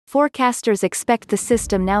Forecasters expect the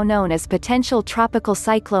system now known as potential Tropical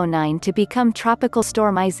Cyclone 9 to become Tropical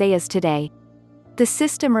Storm Isaias today. The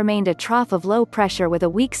system remained a trough of low pressure with a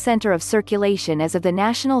weak center of circulation as of the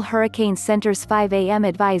National Hurricane Center's 5 a.m.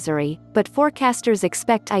 advisory, but forecasters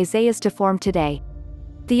expect Isaias to form today.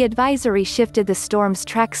 The advisory shifted the storm's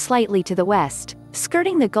track slightly to the west,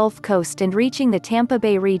 skirting the Gulf Coast and reaching the Tampa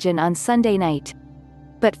Bay region on Sunday night.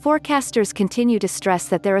 But forecasters continue to stress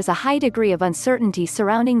that there is a high degree of uncertainty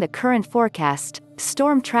surrounding the current forecast,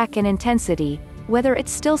 storm track and intensity, whether it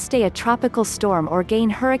still stay a tropical storm or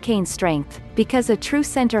gain hurricane strength, because a true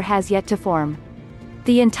center has yet to form.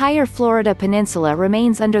 The entire Florida peninsula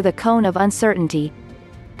remains under the cone of uncertainty.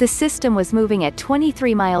 The system was moving at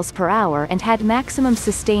 23 miles per hour and had maximum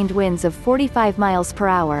sustained winds of 45 miles per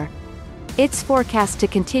hour. It's forecast to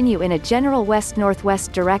continue in a general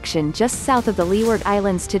west-northwest direction just south of the Leeward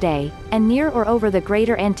Islands today, and near or over the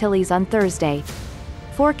Greater Antilles on Thursday.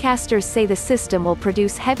 Forecasters say the system will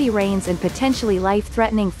produce heavy rains and potentially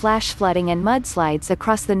life-threatening flash flooding and mudslides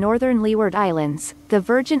across the northern Leeward Islands, the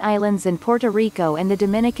Virgin Islands and Puerto Rico and the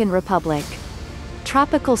Dominican Republic.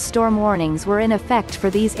 Tropical storm warnings were in effect for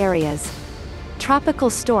these areas. Tropical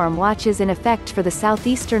storm watch is in effect for the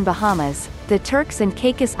southeastern Bahamas, the Turks and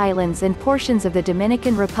Caicos Islands and portions of the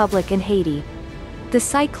Dominican Republic and Haiti. The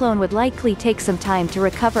cyclone would likely take some time to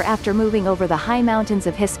recover after moving over the high mountains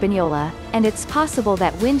of Hispaniola, and it's possible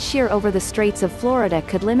that wind shear over the Straits of Florida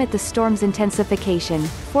could limit the storm's intensification,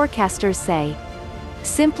 forecasters say.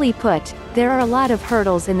 Simply put, there are a lot of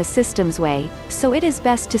hurdles in the system's way, so it is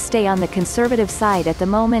best to stay on the conservative side at the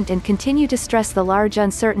moment and continue to stress the large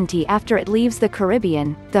uncertainty after it leaves the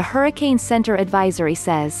Caribbean, the Hurricane Center advisory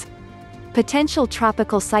says. Potential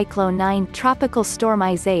Tropical Cyclone 9 Tropical Storm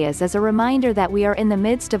Isaias is a reminder that we are in the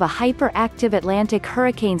midst of a hyperactive Atlantic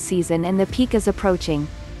hurricane season and the peak is approaching.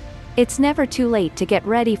 It's never too late to get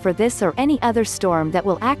ready for this or any other storm that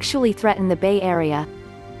will actually threaten the Bay Area.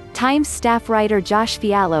 Times staff writer Josh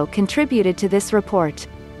Fiallo contributed to this report.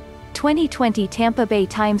 2020 Tampa Bay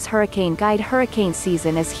Times Hurricane Guide Hurricane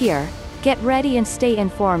season is here. Get ready and stay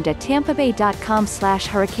informed at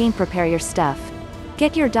tampabay.com/hurricane. Prepare your stuff.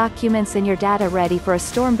 Get your documents and your data ready for a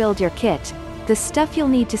storm. Build your kit. The stuff you'll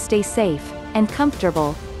need to stay safe and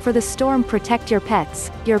comfortable for the storm. Protect your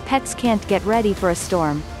pets. Your pets can't get ready for a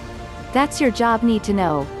storm. That's your job. Need to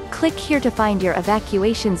know. Click here to find your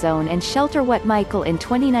evacuation zone and shelter. What Michael in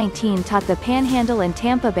 2019 taught the Panhandle and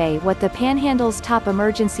Tampa Bay. What the Panhandle's top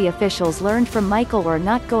emergency officials learned from Michael: we're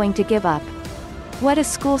not going to give up. What a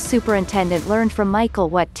school superintendent learned from Michael.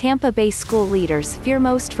 What Tampa Bay school leaders fear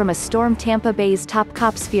most from a storm. Tampa Bay's top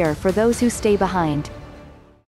cops fear for those who stay behind.